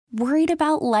Worried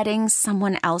about letting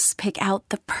someone else pick out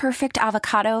the perfect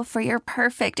avocado for your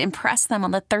perfect impress them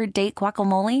on the third date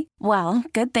guacamole? Well,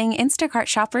 good thing Instacart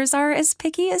shoppers are as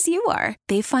picky as you are.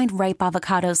 They find ripe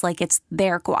avocados like it's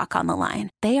their guac on the line.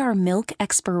 They are milk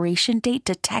expiration date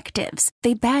detectives.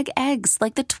 They bag eggs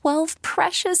like the 12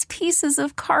 precious pieces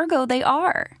of cargo they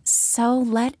are. So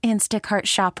let Instacart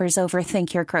shoppers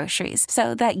overthink your groceries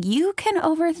so that you can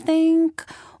overthink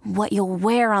what you'll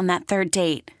wear on that third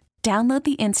date. Download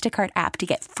the Instacart app to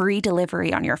get free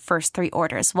delivery on your first 3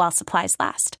 orders while supplies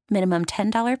last. Minimum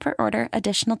 $10 per order.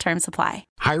 Additional terms apply.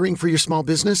 Hiring for your small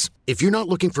business? If you're not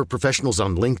looking for professionals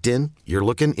on LinkedIn, you're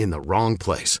looking in the wrong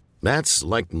place. That's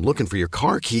like looking for your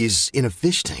car keys in a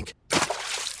fish tank.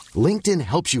 LinkedIn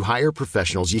helps you hire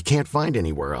professionals you can't find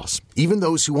anywhere else, even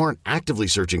those who aren't actively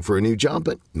searching for a new job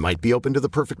but might be open to the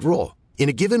perfect role. In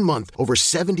a given month, over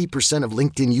 70% of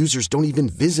LinkedIn users don't even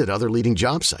visit other leading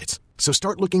job sites. So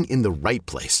start looking in the right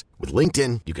place. With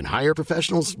LinkedIn, you can hire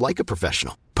professionals like a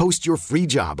professional. Post your free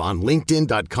job on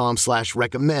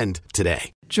linkedin.com/recommend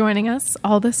today. Joining us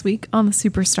all this week on the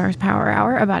Superstars Power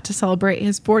Hour, about to celebrate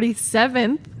his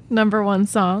 47th number one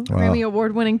song, wow. Grammy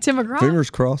Award-winning Tim McGraw.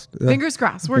 Fingers crossed. Yeah. Fingers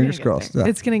crossed. Fingers crossed. Yeah.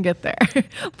 It's going to get there.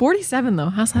 47 though.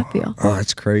 How's that feel? Oh,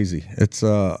 it's crazy. It's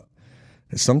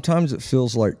sometimes it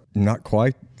feels like not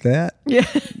quite that. Yeah.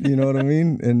 You know what I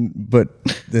mean? But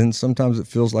then sometimes it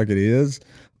feels like it is.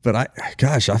 But I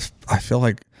feel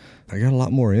like I got a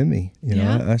lot more in me. You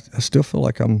know, I still feel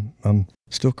like I'm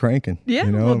still cranking. Yeah.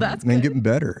 You know, well, that's and good. Getting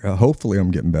better. Hopefully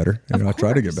I'm getting better. You know, I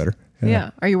try to get better.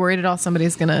 Yeah. Are you worried at all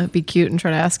somebody's going to be cute and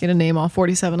try to ask you to name all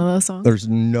 47 of those songs? There's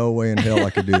no way in hell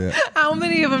I could do that. How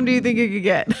many of them do you think you could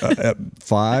get?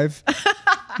 5,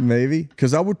 maybe.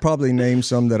 Because I would probably name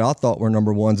some that I thought were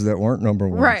number ones that weren't number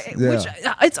ones. Right. Yeah. Which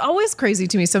it's always crazy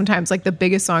to me sometimes, like the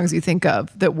biggest songs you think of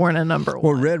that weren't a number one.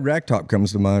 Well, Red Ragtop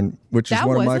comes to mind, which is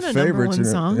one of my favorites.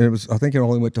 Number one song. It was, I think it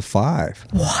only went to 5.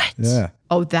 What? Yeah.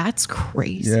 Oh, that's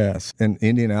crazy. Yes. And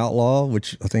Indian Outlaw,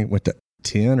 which I think went to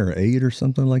 10 or 8 or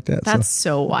something like that. That's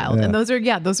so wild. Yeah. And those are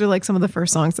like some of the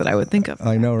first songs that I would think of.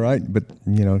 I know, right? But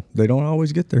you know, they don't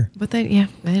always get there. But they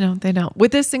don't.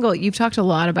 With this single, you've talked a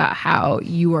lot about how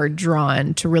you are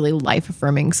drawn to really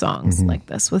life-affirming songs like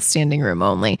this with Standing Room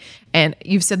Only. And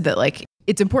you've said that like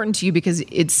it's important to you because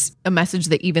it's a message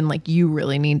that even like you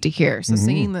really need to hear. So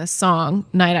singing this song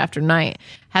night after night,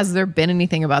 has there been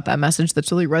anything about that message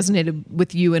that's really resonated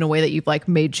with you in a way that you've like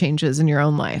made changes in your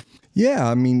own life? Yeah,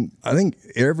 I mean, I think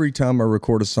every time I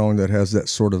record a song that has that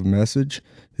sort of message,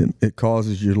 it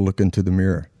causes you to look into the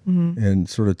mirror and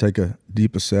sort of take a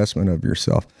deep assessment of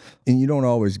yourself. And you don't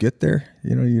always get there.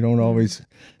 You know, you don't always,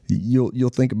 you'll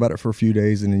think about it for a few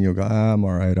days and then you'll go, I'm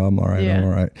all right. I'm all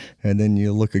right. And then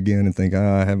you look again and think,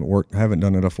 I haven't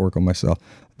done enough work on myself.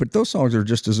 But those songs are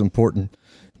just as important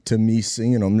to me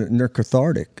singing them, and they're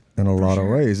cathartic in a lot of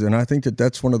ways. And I think that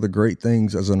that's one of the great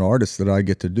things as an artist that I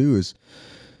get to do is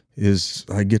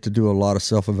I get to do a lot of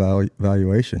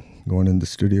self-evaluation, going in the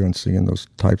studio and singing those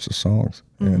types of songs.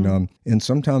 And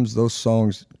sometimes those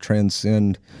songs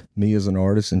transcend me as an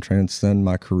artist and transcend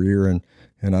my career,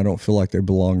 and I don't feel like they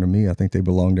belong to me. I think they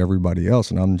belong to everybody else,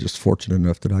 and I'm just fortunate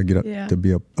enough that I get to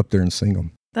be up there and sing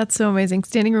them. That's so amazing.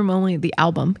 Standing Room Only, the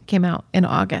album, came out in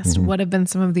August. What have been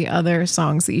some of the other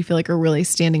songs that you feel like are really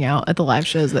standing out at the live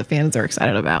shows that fans are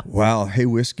excited about? Wow. Hey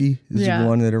Whiskey is the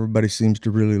one that everybody seems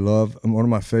to really love. And one of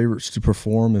my favorites to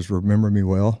perform is Remember Me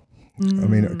Well. I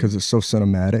mean, because it's so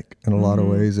cinematic in a lot of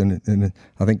ways. And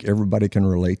I think everybody can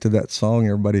relate to that song.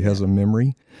 Everybody has a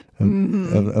memory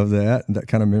of that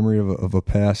kind of memory of a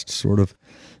past sort of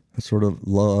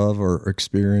love or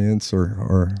experience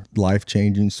or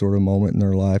life-changing sort of moment in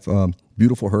their life.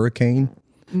 Beautiful Hurricane.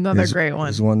 Another great one.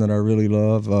 Is one that I really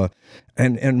love.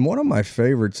 And one of my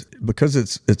favorites, because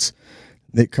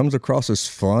it comes across as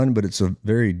fun, but it's a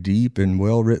very deep and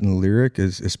well-written lyric,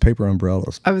 is Paper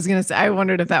Umbrellas. I was going to say, I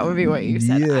wondered if that would be what you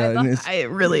said. Yeah. It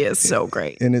really is so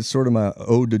great. And it's sort of my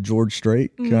ode to George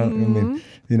Strait. I mean,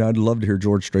 you know, I'd love to hear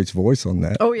George Strait's voice on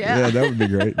that. Oh, yeah. Yeah, that would be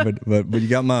great. But you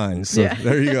got mine, so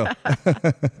there you go.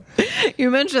 You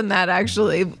mentioned that,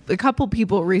 actually. A couple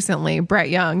people recently, Brett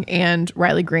Young and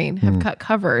Riley Green, have cut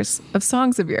covers of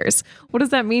songs of yours. What does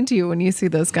that mean to you when you see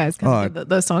those guys give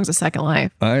those songs a second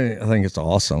life? I think it's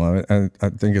awesome. I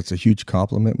think it's a huge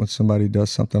compliment when somebody does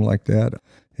something like that.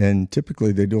 And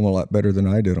typically they do them a lot better than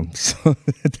I did them. So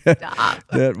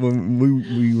that when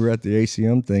we were at the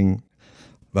ACM thing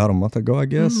about a month ago, I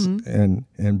guess, and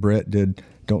Brett did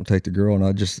Don't Take the Girl, and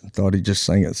I just thought he just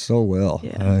sang it so well.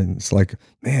 Yeah. And it's like,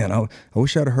 man, I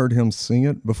wish I'd heard him sing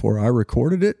it before I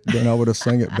recorded it. Then I would have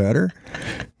sang it better.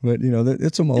 But,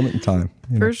 it's a moment in time.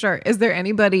 For sure. Is there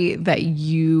anybody that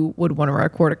you would want to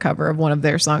record a cover of one of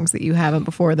their songs that you haven't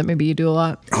before that maybe you do a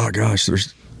lot? Oh, gosh,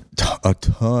 there's a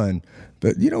ton.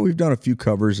 But, we've done a few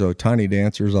covers. Tiny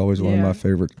Dancer is always one of my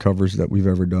favorite covers that we've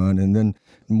ever done. And then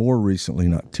more recently,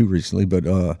 not too recently, but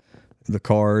The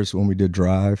Cars, when we did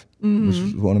Drive, which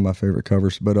was one of my favorite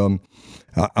covers. But I'm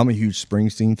a huge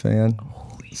Springsteen fan.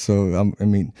 So,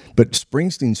 but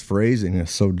Springsteen's phrasing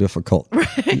is so difficult.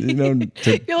 Right.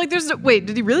 You're like, wait,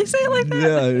 did he really say it like that?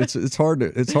 Yeah, it's hard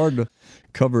to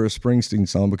cover a Springsteen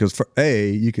song because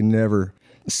you can never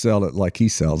sell it like he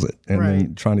sells it, and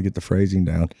then trying to get the phrasing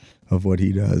down of what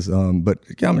he does. But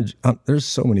there's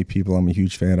so many people I'm a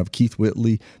huge fan of. Keith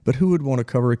Whitley, but who would want to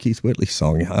cover a Keith Whitley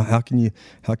song? How can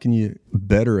you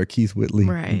better a Keith Whitley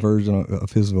version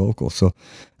of his vocal? So,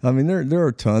 there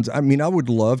are tons. I would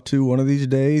love to one of these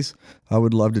days. I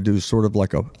would love to do sort of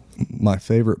like my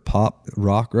favorite pop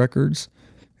rock records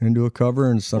and do a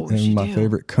cover, and my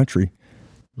favorite country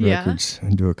records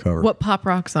and do a cover. What pop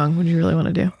rock song would you really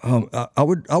want to do?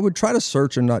 I would try to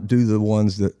search and not do the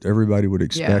ones that everybody would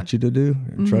expect you to do.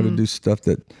 Try to do stuff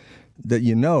that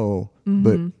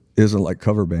but isn't like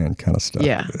cover band kind of stuff.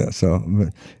 Yeah. So,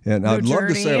 and I'd love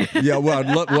to say, I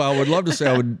would love to say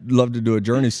I would love to do a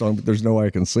Journey song, but there's no way I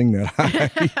can sing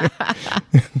that.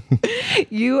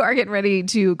 You are getting ready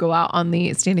to go out on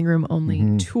the Standing Room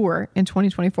Only tour in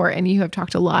 2024, and you have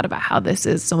talked a lot about how this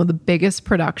is some of the biggest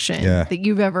production that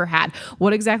you've ever had.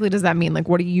 What exactly does that mean? Like,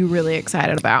 what are you really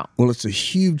excited about? Well, it's a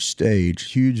huge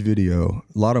stage, huge video,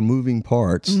 a lot of moving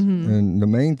parts, and the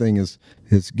main thing is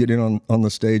getting on the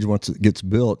stage once it gets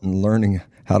built and learning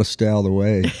how to stay out of the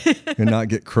way and not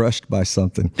get crushed by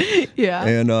something. Yeah.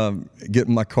 And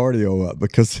getting my cardio up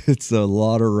because it's a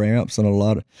lot of ramps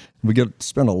and we get to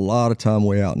spend a lot of time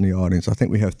way out in the audience. I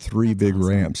think we have three big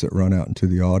ramps that run out into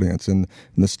the audience, and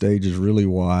the stage is really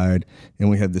wide, and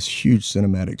we have this huge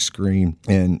cinematic screen.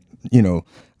 And,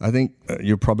 I think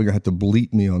you're probably going to have to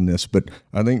bleep me on this, but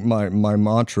I think my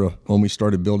mantra when we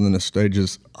started building the stage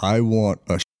is I want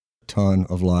a ton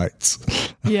of lights.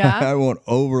 Yeah. I want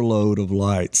overload of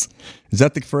lights. Is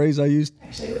that the phrase I used?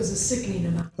 Actually, it was a sickening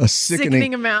amount. A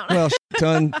sickening amount. Well,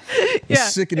 a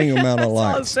sickening amount of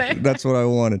lights. That's what I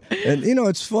wanted. And,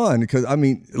 it's fun because,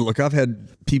 look, I've had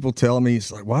people tell me,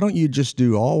 it's like, why don't you just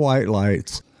do all white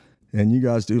lights and you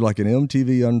guys do like an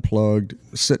MTV Unplugged,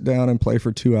 sit down and play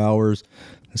for 2 hours,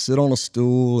 sit on a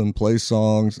stool and play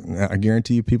songs. And I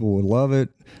guarantee you people would love it.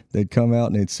 They'd come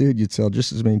out and they'd see it. You'd sell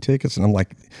just as many tickets. And I'm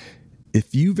like,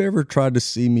 if you've ever tried to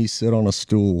see me sit on a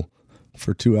stool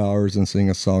for 2 hours and sing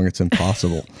a song, it's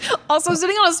impossible. Also,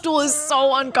 sitting on a stool is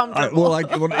so uncomfortable.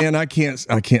 And I can't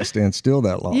stand still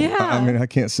that long. Yeah. I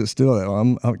can't sit still that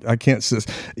long. I can't sit.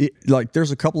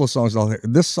 There's a couple of songs.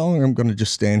 This song I'm going to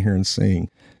just stand here and sing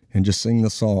the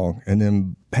song. And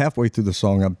then halfway through the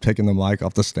song, I'm taking the mic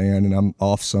off the stand and I'm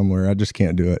off somewhere. I just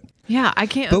can't do it. Yeah, I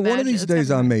can't. But one of these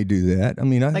days I may do that.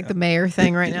 Like the mayor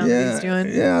thing right now that he's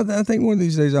doing. Yeah, I think one of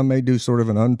these days I may do sort of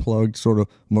an unplugged, sort of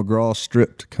McGraw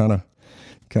stripped kind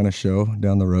of show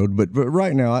down the road. But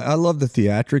right now, I love the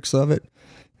theatrics of it.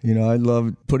 I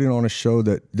love putting on a show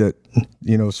that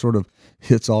sort of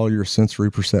hits all your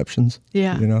sensory perceptions.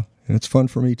 Yeah. And it's fun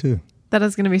for me too. That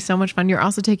is going to be so much fun. You're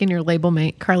also taking your label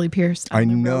mate, Carly Pierce. I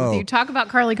know. You talk about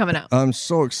Carly coming out. I'm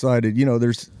so excited.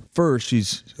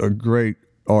 She's a great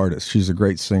artist. She's a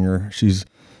great singer. She's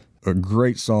a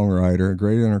great songwriter, a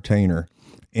great entertainer.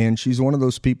 And she's one of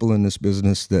those people in this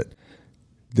business that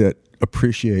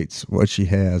appreciates what she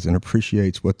has and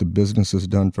appreciates what the business has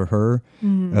done for her,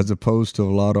 as opposed to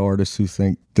a lot of artists who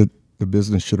think that the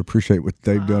business should appreciate what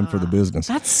they've done for the business.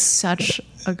 That's such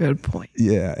a good point.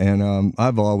 Yeah, and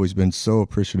I've always been so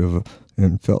appreciative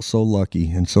and felt so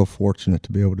lucky and so fortunate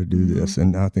to be able to do this.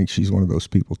 And I think she's one of those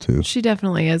people too. She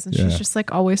definitely is. And she's just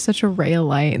like always such a ray of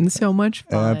light and so much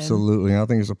fun. Absolutely. I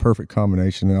think it's a perfect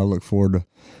combination, and I look forward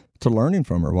to learning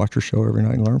from her. Watch her show every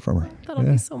night and learn from her. That'll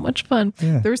be so much fun.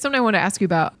 Yeah. There was something I wanted to ask you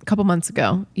about a couple months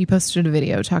ago. You posted a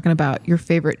video talking about your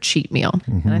favorite cheat meal.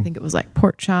 And I think it was like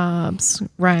pork chops,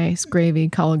 rice, gravy,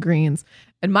 collard greens.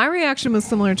 And my reaction was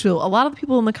similar to a lot of the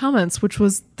people in the comments, which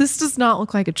was, this does not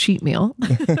look like a cheat meal.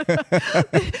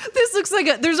 This looks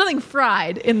like there's nothing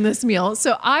fried in this meal.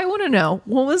 So I want to know,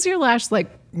 what was your last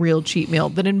real cheat meal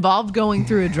that involved going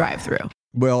through a drive-thru?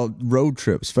 Well, road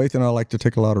trips. Faith and I like to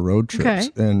take a lot of road trips.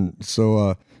 Okay. And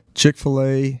so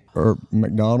Chick-fil-A or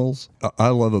McDonald's. I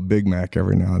love a Big Mac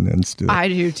every now and then still. I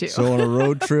do too. So on a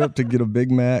road trip to get a Big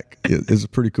Mac is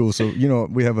pretty cool. So,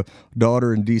 we have a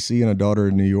daughter in D.C. and a daughter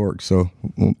in New York. So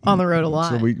on the road a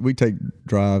lot. So we take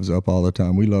drives up all the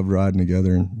time. We love riding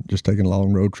together and just taking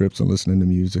long road trips and listening to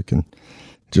music and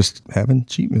just having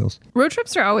cheat meals. Road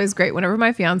trips are always great. Whenever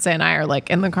my fiance and I are like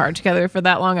in the car together for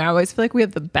that long, I always feel like we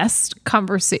have the best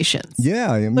conversations.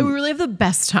 Yeah. Like we really have the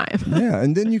best time. Yeah.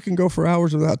 And then you can go for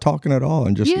hours without talking at all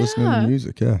and just listening to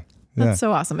music. Yeah. That's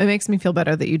so awesome. It makes me feel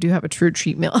better that you do have a true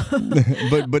cheat meal.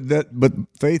 but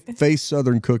Faith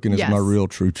Southern cooking is my real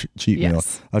true cheat meal.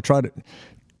 I try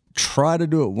to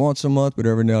do it once a month, but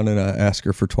every now and then I ask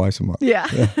her for twice a month. Yeah.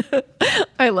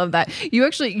 I love that. You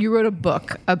wrote a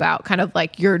book about kind of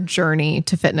like your journey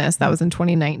to fitness. That was in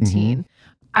 2019.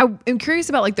 I am curious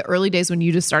about like the early days when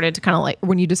you just started to kind of like,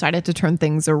 when you decided to turn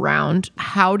things around.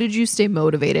 How did you stay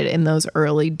motivated in those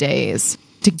early days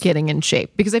to getting in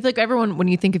shape? Because I feel like everyone, when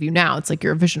you think of you now, it's like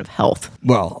you're a vision of health.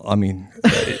 Well, I mean,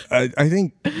 I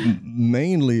think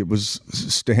mainly it was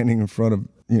standing in front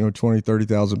of, 20,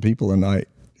 30,000 people a night.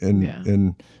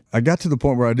 And I got to the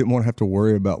point where I didn't want to have to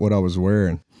worry about what I was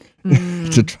wearing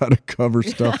to try to cover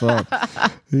stuff up,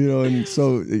 and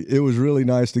so it was really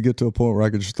nice to get to a point where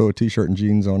I could just throw a t-shirt and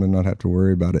jeans on and not have to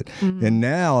worry about it. And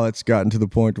now it's gotten to the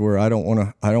point where I don't want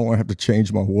to have to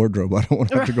change my wardrobe. I don't want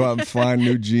to have to go out and find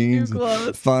new jeans,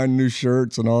 and find new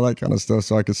shirts and all that kind of stuff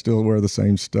so I can still wear the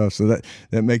same stuff. So that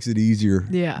makes it easier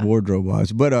wardrobe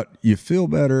wise, but you feel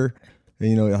better.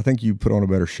 I think you put on a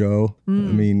better show. I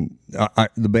mean,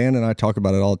 the band and I talk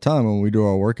about it all the time when we do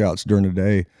our workouts during the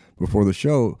day before the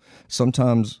show.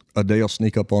 Sometimes a day will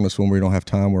sneak up on us when we don't have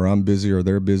time, where I'm busy or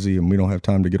they're busy and we don't have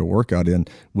time to get a workout in.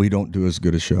 We don't do as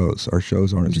good as shows. Our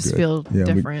shows aren't as good. You just feel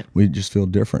different. We just feel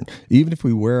different. Even if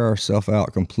we wear ourselves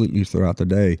out completely throughout the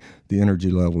day, the energy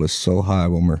level is so high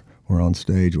when we're on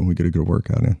stage, when we get a good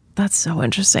workout in. That's so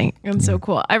interesting and so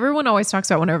cool. Everyone always talks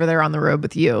about whenever they're on the road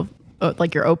with you,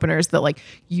 like your openers, that like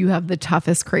you have the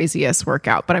toughest, craziest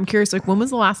workout. But I'm curious, like when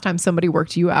was the last time somebody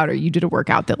worked you out or you did a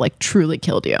workout that like truly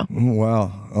killed you?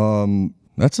 Wow.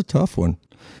 That's a tough one.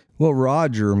 Well,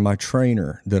 Roger, my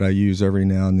trainer that I use every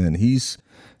now and then,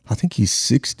 I think he's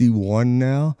 61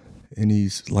 now, and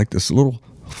he's like this little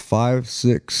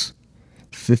 5'6",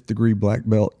 5th degree black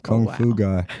belt kung fu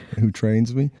guy who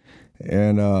trains me.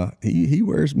 And he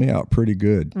wears me out pretty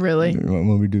good. Really?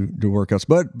 When we do workouts.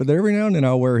 But every now and then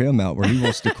I'll wear him out where he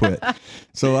wants to quit.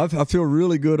 So I feel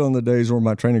really good on the days where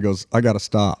my trainer goes, I got to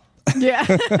stop. Yeah.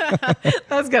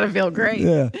 That's got to feel great.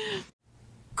 Yeah.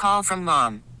 Call from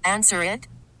mom. Answer it.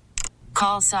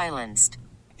 Call silenced.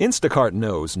 Instacart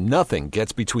knows nothing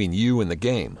gets between you and the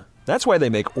game. That's why they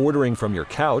make ordering from your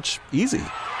couch easy.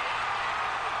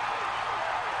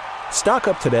 Stock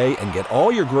up today and get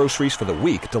all your groceries for the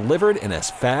week delivered in as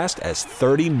fast as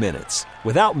 30 minutes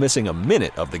without missing a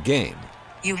minute of the game.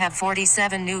 You have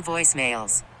 47 new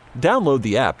voicemails. Download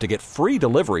the app to get free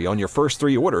delivery on your first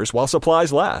 3 orders while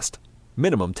supplies last.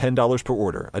 Minimum $10 per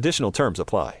order. Additional terms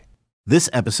apply. This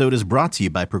episode is brought to you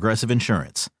by Progressive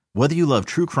Insurance. Whether you love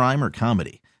true crime or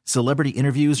comedy, celebrity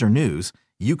interviews or news,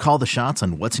 you call the shots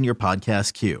on what's in your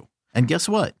podcast queue. And guess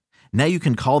what? Now you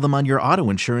can call them on your auto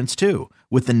insurance too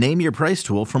with the Name Your Price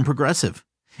tool from Progressive.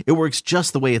 It works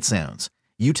just the way it sounds.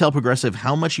 You tell Progressive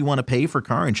how much you want to pay for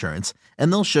car insurance,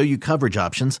 and they'll show you coverage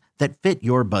options that fit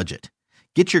your budget.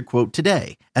 Get your quote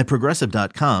today at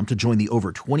Progressive.com to join the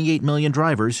over 28 million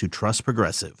drivers who trust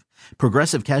Progressive.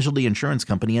 Progressive Casualty Insurance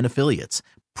Company and Affiliates.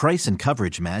 Price and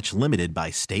coverage match limited by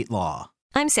state law.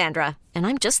 I'm Sandra, and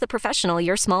I'm just the professional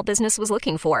your small business was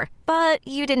looking for. But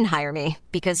you didn't hire me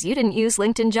because you didn't use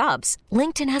LinkedIn Jobs.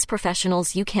 LinkedIn has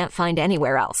professionals you can't find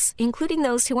anywhere else, including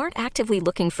those who aren't actively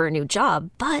looking for a new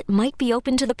job, but might be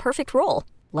open to the perfect role,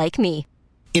 like me.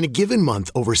 In a given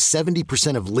month, over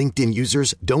 70% of LinkedIn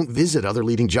users don't visit other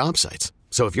leading job sites.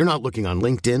 So if you're not looking on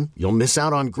LinkedIn, you'll miss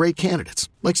out on great candidates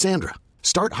like Sandra.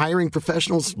 Start hiring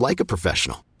professionals like a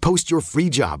professional. Post your free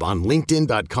job on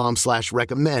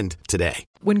linkedin.com/recommend today.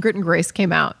 When Grit and Grace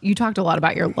came out, you talked a lot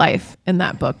about your life in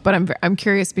that book, but I'm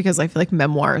curious because I feel like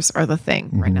memoirs are the thing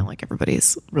right now. Like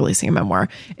everybody's releasing a memoir.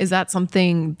 Is that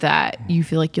something that you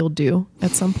feel like you'll do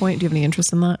at some point? Do you have any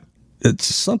interest in that? It's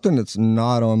something that's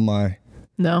not on my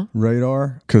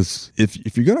radar, because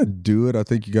if you're going to do it, I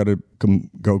think you got to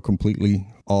go completely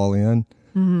all in.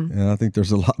 And I think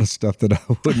there's a lot of stuff that I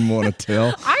wouldn't want to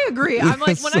tell. I agree. I'm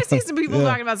like, when I see some people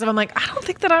talking about stuff, I'm like, I don't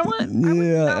think that I want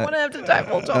to have to dive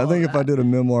full. I think if I did a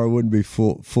memoir, it wouldn't be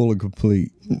full and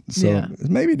complete. So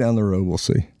maybe down the road we'll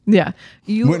see. Yeah,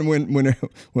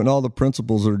 when all the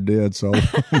principals are dead, so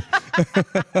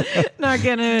not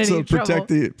getting in any trouble.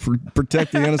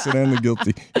 Protect the innocent and the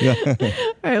guilty. Yeah,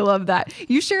 I love that.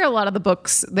 You share a lot of the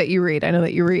books that you read. I know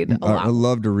that you read a lot. I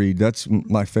love to read. That's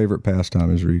my favorite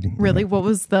pastime is reading. Really, what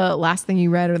was the last thing you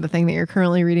read, or the thing that you're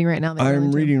currently reading right now?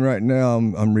 I'm reading right now.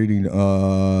 I'm reading.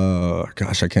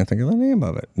 Gosh, I can't think of the name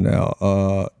of it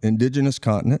now. Indigenous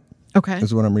Continent. Okay.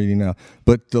 That's what I'm reading now.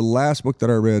 But the last book that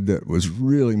I read that was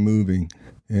really moving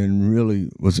and really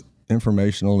was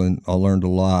informational and I learned a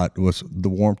lot was The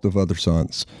Warmth of Other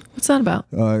Suns. What's that about?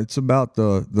 It's about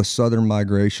the southern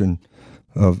migration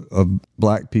of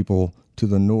black people to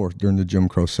the north during the Jim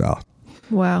Crow South.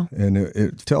 Wow. And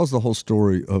it tells the whole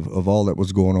story of all that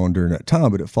was going on during that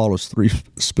time, but it follows 3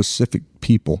 specific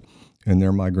people and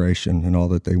their migration and all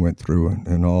that they went through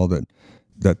and all that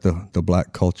the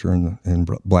black culture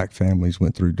and black families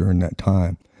went through during that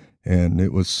time. And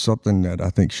it was something that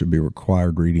I think should be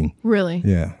required reading. Really?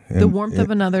 Yeah. The Warmth of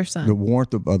Another Sun. The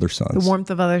Warmth of Other Suns. The Warmth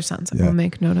of Other Suns. I'll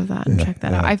make note of that and check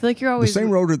that out. I feel like you're always... The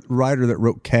same writer that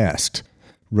wrote Cast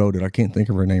wrote it. I can't think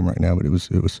of her name right now, but it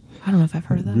was. I don't know if I've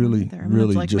heard of that. Really, either. I'm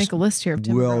really gonna just make a list here of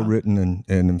Tim well McGraw. written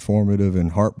and informative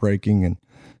and heartbreaking and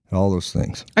all those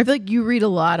things. I feel like you read a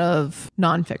lot of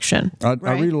nonfiction. I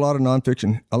read a lot of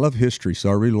nonfiction. I love history, so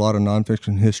I read a lot of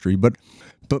nonfiction history. But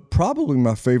probably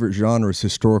my favorite genre is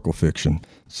historical fiction.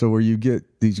 So where you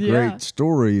get these great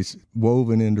stories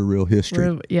woven into real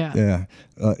history. Yeah.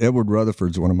 Edward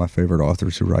Rutherford's one of my favorite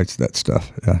authors who writes that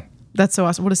stuff. Yeah. That's so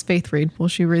awesome. What does Faith read? Will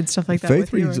she read stuff like that?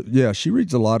 Faith reads, she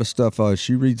reads a lot of stuff.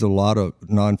 She reads a lot of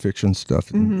nonfiction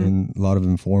stuff and a lot of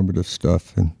informative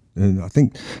stuff. And I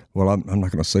think, well, I'm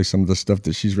not going to say some of the stuff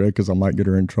that she's read because I might get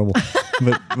her in trouble.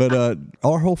 but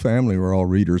our whole family were all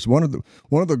readers. One of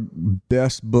the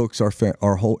best books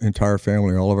our whole entire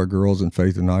family, all of our girls and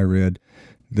Faith and I read.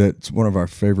 That's one of our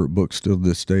favorite books still to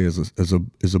this day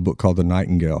is a book called The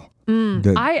Nightingale.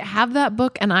 I have that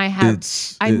book and I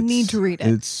need to read it.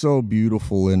 It's so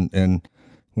beautiful and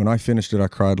when I finished it, I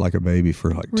cried like a baby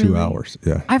for like 2 hours.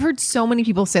 Yeah. I've heard so many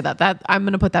people say that I'm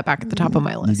going to put that back at the top of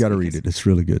my list. You got to read it. It's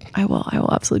really good. I will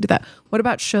absolutely do that. What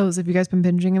about shows? Have you guys been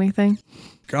binging anything?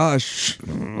 Gosh,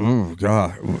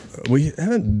 God, we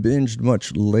haven't binged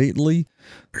much lately.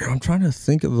 I'm trying to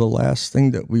think of the last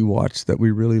thing that we watched that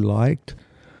we really liked.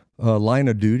 Line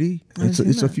of Duty.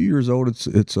 It's a few years old. It's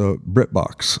a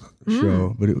BritBox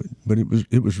show, but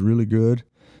it was really good.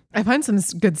 I find some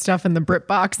good stuff in the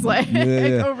BritBox, like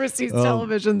overseas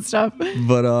television stuff.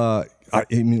 But I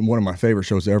mean, one of my favorite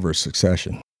shows ever is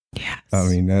Succession. Yes. I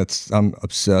mean, I'm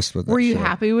obsessed with that. Were you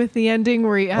happy with the ending?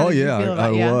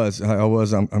 I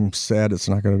was. I'm sad it's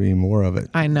not going to be more of it.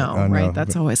 I know, right?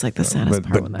 That's always like the saddest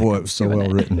part when that boy, it was so well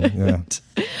written.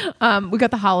 Yeah. We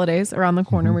got the holidays around the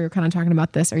corner. We were kind of talking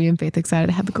about this. Are you and Faith excited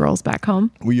to have the girls back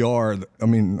home? We are. I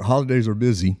mean, holidays are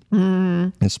busy,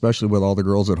 especially with all the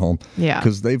girls at home. Yeah.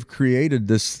 Because they've created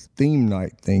this theme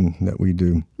night thing that we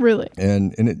do. Really?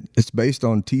 And it's based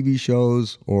on TV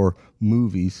shows or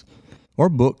movies or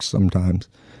books sometimes.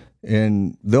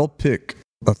 And they'll pick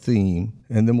a theme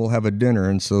and then we'll have a dinner.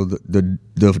 And so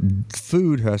the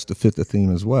food has to fit the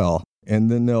theme as well.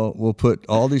 And then we'll put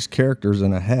all these characters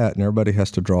in a hat and everybody has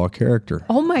to draw a character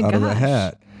out of the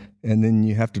hat. And then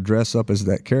you have to dress up as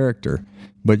that character.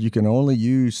 But you can only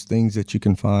use things that you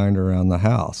can find around the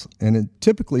house. And it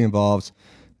typically involves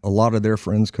a lot of their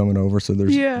friends coming over. So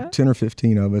there's 10 or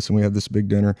 15 of us and we have this big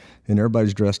dinner and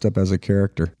everybody's dressed up as a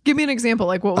character. Give me an example.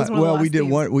 Like what was one of the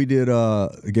last we did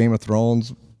Game of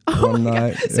Thrones one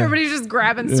night. So everybody's just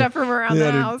grabbing stuff from around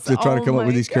the house. To try to come up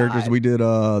with these characters. We did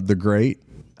The Great.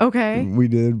 Okay. We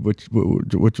did, which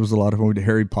was a lot of fun. We did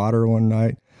Harry Potter one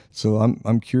night. So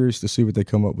I'm curious to see what they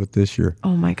come up with this year.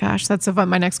 Oh my gosh, that's so fun.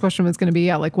 My next question was going to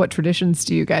be, like, what traditions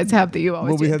do you guys have that you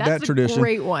always do? We have that's that tradition. A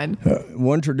great one.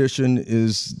 One tradition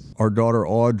is our daughter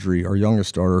Audrey, our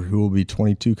youngest daughter, who will be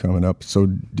 22 coming up. So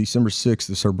December 6th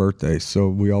is her birthday. So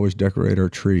we always decorate our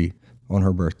tree on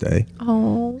her birthday.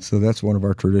 Oh. So that's one of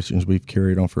our traditions we've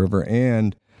carried on forever.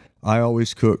 And I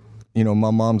always cook. You know,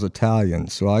 my mom's Italian,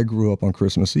 so I grew up on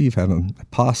Christmas Eve having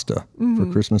pasta for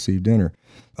Christmas Eve dinner.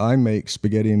 I make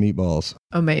spaghetti and meatballs.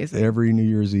 Amazing. Every New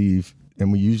Year's Eve,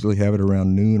 and we usually have it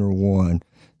around noon or 1.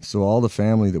 So all the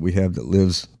family that we have that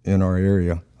lives in our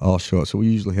area all show up. So we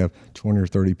usually have 20 or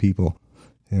 30 people,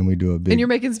 and we do a big... And you're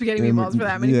making spaghetti meatballs for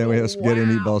that many people? Yeah, we have spaghetti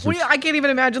and meatballs. I can't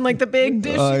even imagine, like, the big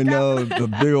dish. I know, the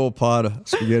big old pot of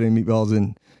spaghetti and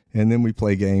meatballs, And then we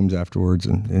play games afterwards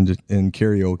and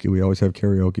karaoke. We always have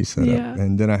karaoke set up.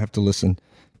 And then I have to listen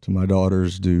to my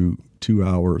daughters do 2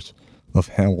 hours of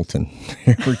Hamilton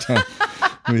every time.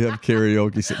 We have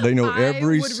karaoke. They know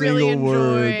every single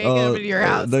word. To your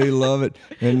house. They love it,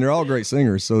 and they're all great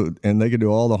singers. So, and they can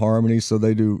do all the harmonies. So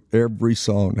they do every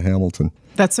song to Hamilton.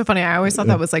 That's so funny. I always thought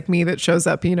that was like me that shows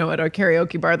up, at a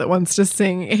karaoke bar that wants to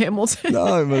sing Hamilton.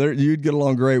 No, but you'd get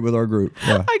along great with our group.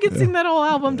 Yeah. I could sing that whole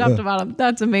album top to bottom.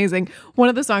 That's amazing. One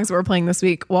of the songs that we're playing this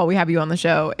week while we have you on the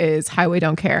show is Highway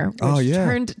Don't Care, which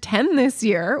turned 10 this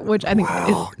year, which I think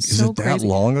is so that crazy.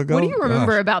 Long ago? What do you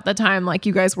remember about the time, like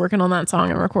you guys working on that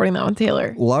song and recording that with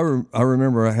Taylor? Well, I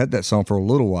remember I had that song for a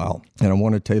little while, and I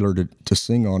wanted Taylor to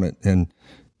sing on it. And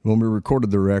when we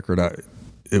recorded the record,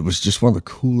 it was just one of the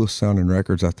coolest sounding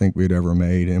records I think we'd ever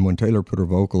made. And when Taylor put her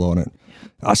vocal on it,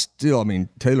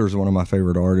 Taylor's one of my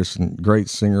favorite artists and great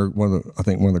singer, I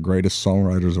think one of the greatest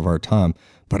songwriters of our time.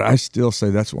 But I still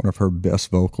say that's one of her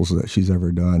best vocals that she's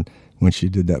ever done when she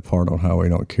did that part on Highway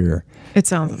Don't Care. It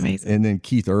sounds amazing. And then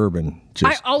Keith Urban.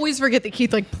 I always forget that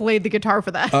Keith played the guitar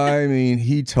for that. I mean,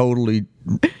 he totally,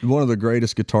 one of the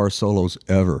greatest guitar solos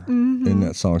ever in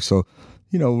that song. So,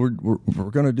 we're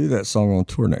going to do that song on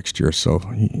tour next year, so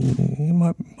you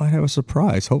might have a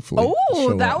surprise, hopefully.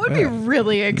 Oh, that would be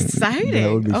really exciting.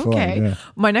 That would be fun. Yeah.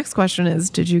 My next question is,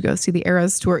 did you go see the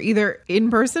Eras tour either in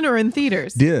person or in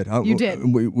theaters? You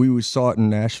did? We saw it in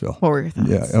Nashville. What were your thoughts?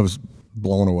 Yeah, I was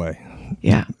blown away.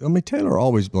 Yeah. I mean, Taylor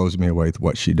always blows me away with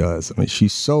what she does. I mean,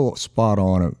 she's so spot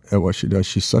on at what she does.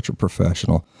 She's such a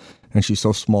professional. And she's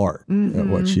so smart at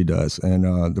what she does. And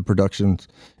the production's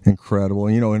incredible.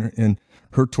 And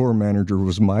her tour manager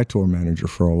was my tour manager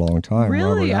for a long time.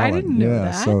 Really? Robert Allen. I didn't know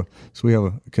that. So we have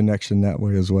a connection that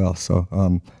way as well. So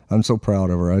I'm so proud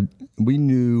of her. We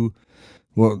knew,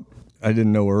 I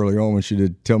didn't know early on when she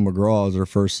did Tell McGraw as her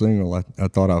first single. I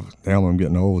thought, damn, I'm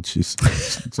getting old. She's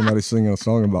somebody singing a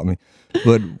song about me.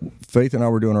 But Faith and I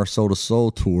were doing our Soul to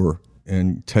Soul tour,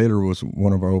 and Taylor was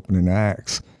one of our opening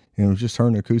acts. And it was just her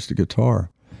and acoustic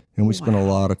guitar. And we spent a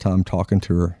lot of time talking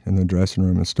to her in the dressing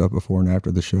room and stuff before and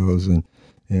after the shows. And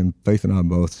Faith and I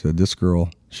both said, this girl,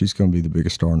 she's going to be the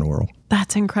biggest star in the world.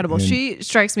 That's incredible. And she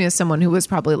strikes me as someone who was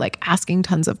probably asking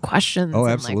tons of questions. Oh,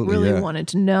 absolutely. And really wanted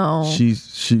to know.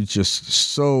 She's just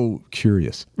so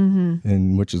curious,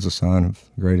 and which is a sign of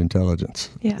great intelligence.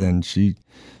 Yeah. And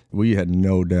we had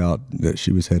no doubt that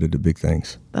she was headed to big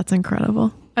things. That's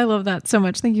incredible. I love that so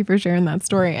much. Thank you for sharing that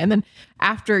story. And then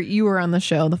after you were on the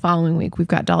show the following week, we've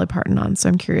got Dolly Parton on. So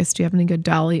I'm curious, do you have any good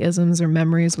Dolly-isms or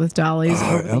memories with Dolly's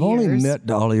over the years? I've only met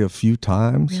Dolly a few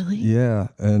times. Really? Yeah.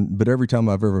 But every time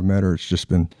I've ever met her, it's just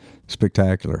been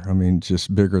spectacular. I mean,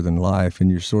 just bigger than life.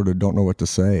 And you sort of don't know what to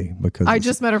say because I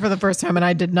just met her for the first time and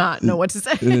I did not know what to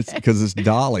say. It's because it's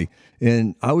Dolly.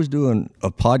 And I was doing a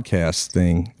podcast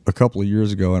thing a couple of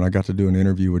years ago, and I got to do an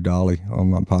interview with Dolly on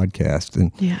my podcast.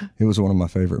 And it was one of my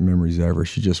favorite memories ever.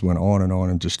 She just went on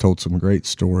and just told some great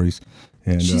stories.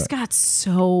 And she's got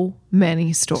so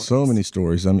many stories. So many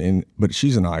stories. I mean, but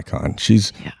she's an icon.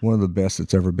 She's one of the best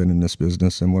that's ever been in this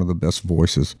business and one of the best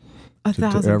voices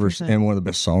to ever, and one of the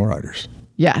best songwriters.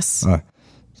 Yes.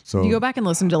 So you go back and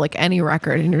listen to any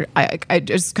record, and I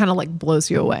just kind of blows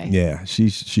you away. Yeah,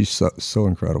 she's so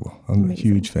incredible. I'm a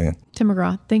huge fan. Tim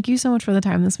McGraw, thank you so much for the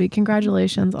time this week.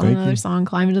 Congratulations on another song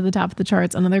climbing to the top of the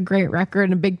charts, another great record,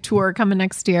 and a big tour coming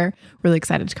next year. Really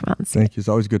excited to come out and see. Thank you. It's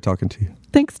always good talking to you.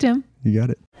 Thanks, Tim. You got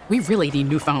it. We really need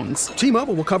new phones.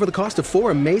 T-Mobile will cover the cost of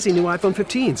 4 amazing new iPhone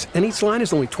 15s, and each line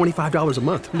is only $25 a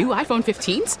month. New iPhone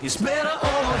 15s? It's better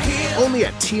over here. Only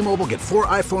at T-Mobile, get 4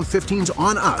 iPhone 15s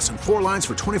on us and 4 lines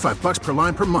for $25 per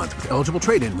line per month with eligible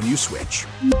trade-in when you switch.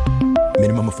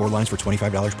 Minimum of 4 lines for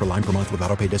 $25 per line per month with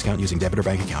autopay discount using debit or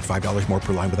bank account. $5 more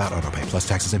per line without autopay, plus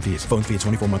taxes and fees. Phone fee at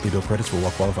 24 monthly bill credits for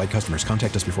well-qualified customers.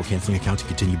 Contact us before canceling account to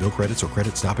continue bill credits or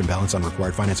credit stop and balance on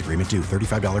required finance agreement due.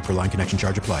 $35 per line connection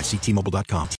charge applies. See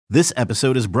T-Mobile.com. This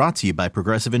episode is brought to you by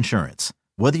Progressive Insurance.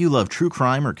 Whether you love true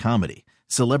crime or comedy,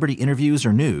 celebrity interviews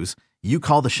or news, you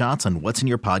call the shots on what's in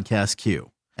your podcast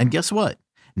queue. And guess what?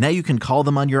 Now you can call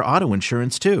them on your auto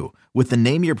insurance too with the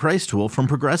Name Your Price tool from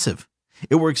Progressive.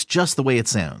 It works just the way it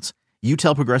sounds. You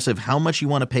tell Progressive how much you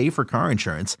want to pay for car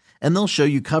insurance, and they'll show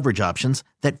you coverage options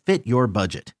that fit your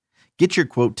budget. Get your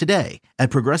quote today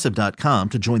at Progressive.com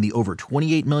to join the over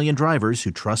 28 million drivers who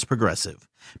trust Progressive.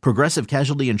 Progressive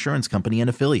Casualty Insurance Company and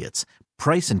Affiliates.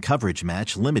 Price and coverage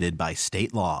match limited by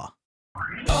state law.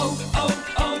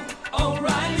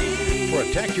 O'Reilly.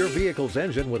 Protect your vehicle's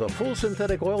engine with a full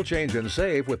synthetic oil change and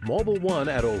save with Mobile One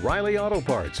at O'Reilly Auto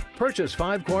Parts. Purchase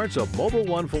 5 quarts of Mobile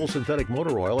One full synthetic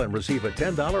motor oil and receive a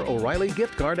 $10 O'Reilly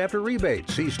gift card after rebate.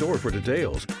 See store for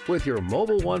details. With your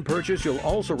Mobile One purchase, you'll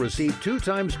also receive 2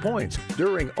 times points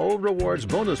during Old Rewards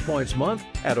Bonus Points Month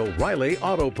at O'Reilly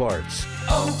Auto Parts.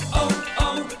 Oh,